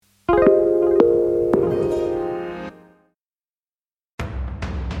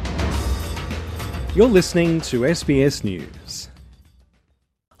You're listening to SBS News.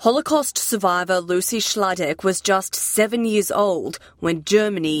 Holocaust survivor Lucy Schladek was just 7 years old when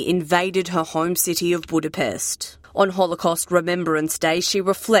Germany invaded her home city of Budapest. On Holocaust Remembrance Day, she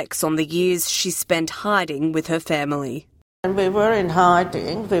reflects on the years she spent hiding with her family. And we were in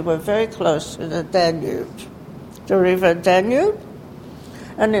hiding. We were very close to the Danube, the river Danube.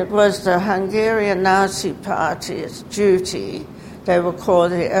 And it was the Hungarian Nazi Party's duty, they were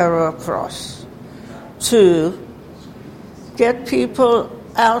called the Arrow Cross, to get people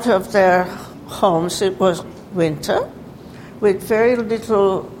out of their homes. It was winter, with very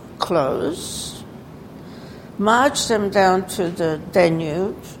little clothes, march them down to the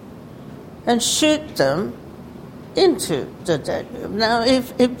Danube and shoot them into the Danube. Now,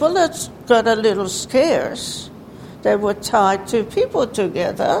 if bullets got a little scarce, they were tied two people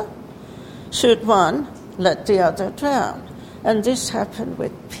together, shoot one, let the other drown. And this happened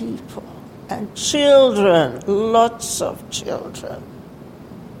with people and children, lots of children.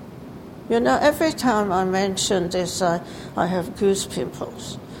 You know, every time I mention this, I have goose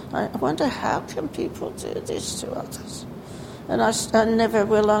pimples. I wonder how can people do this to others? And I never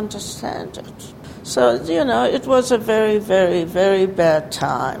will understand it. So, you know, it was a very, very, very bad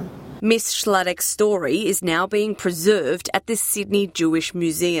time. Miss Schladek's story is now being preserved at the Sydney Jewish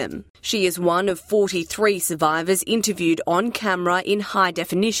Museum. She is one of 43 survivors interviewed on camera in high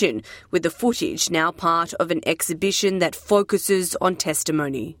definition, with the footage now part of an exhibition that focuses on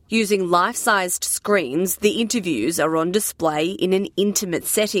testimony. Using life-sized screens, the interviews are on display in an intimate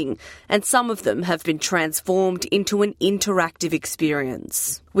setting, and some of them have been transformed into an interactive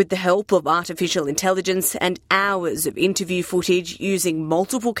experience. With the help of artificial intelligence and hours of interview footage using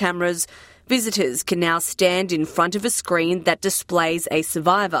multiple cameras, visitors can now stand in front of a screen that displays a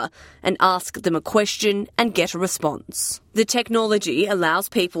survivor and ask them a question and get a response. The technology allows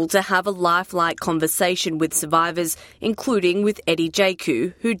people to have a lifelike conversation with survivors, including with Eddie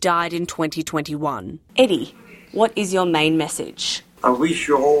Jaku, who died in 2021. Eddie, what is your main message? I wish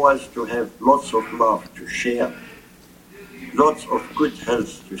you always to have lots of love to share, lots of good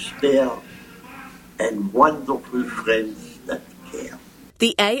health to spare, and wonderful friends that care.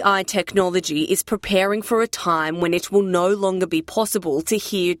 The AI technology is preparing for a time when it will no longer be possible to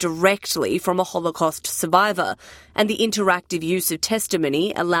hear directly from a Holocaust survivor, and the interactive use of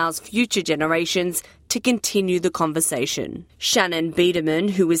testimony allows future generations to continue the conversation. Shannon Biederman,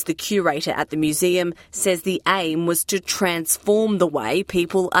 who is the curator at the museum, says the aim was to transform the way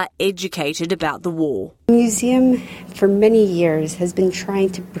people are educated about the war. The museum, for many years, has been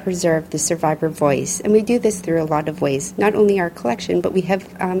trying to preserve the survivor voice, and we do this through a lot of ways. Not only our collection, but we have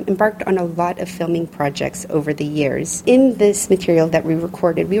embarked on a lot of filming projects over the years. In this material that we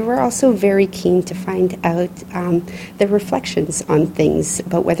recorded, we were also very keen to find out their reflections on things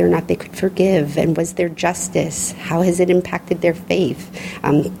about whether or not they could forgive, and was there justice? How has it impacted their faith?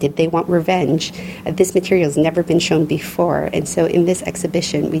 Did they want revenge? This material has never been shown before, and so in this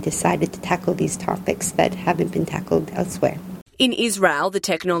exhibition we decided to tackle these topics that haven't been tackled elsewhere. In Israel, the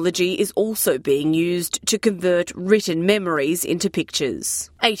technology is also being used to convert written memories into pictures.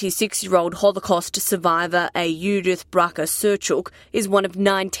 86-year-old Holocaust survivor Judith Bracher-Serchuk is one of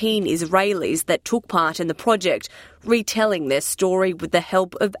 19 Israelis that took part in the project, retelling their story with the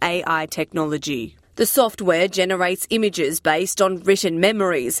help of AI technology. The software generates images based on written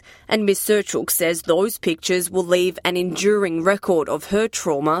memories, and Ms. Serchuk says those pictures will leave an enduring record of her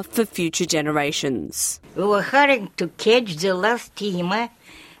trauma for future generations. We were hurrying to catch the last steamer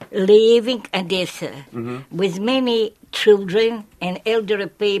leaving Odessa with many children and elderly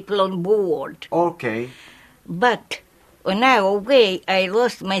people on board. Okay. But on our way, I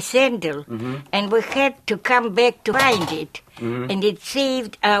lost my sandal, and we had to come back to find it, and it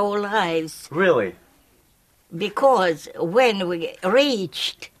saved our lives. Really? Because when we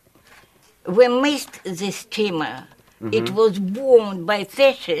reached, we missed the steamer. It was bombed by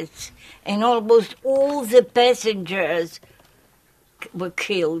fascists, and almost all the passengers were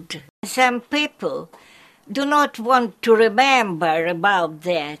killed. Some people do not want to remember about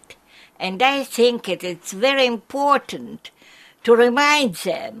that, and I think it's very important to remind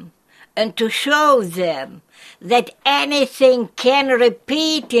them and to show them that anything can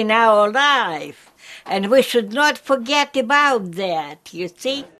repeat in our life. And we should not forget about that, you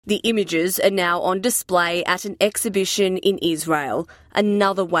see? The images are now on display at an exhibition in Israel,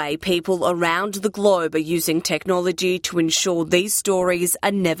 another way people around the globe are using technology to ensure these stories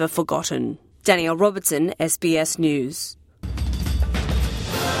are never forgotten. Danielle Robertson, SBS News.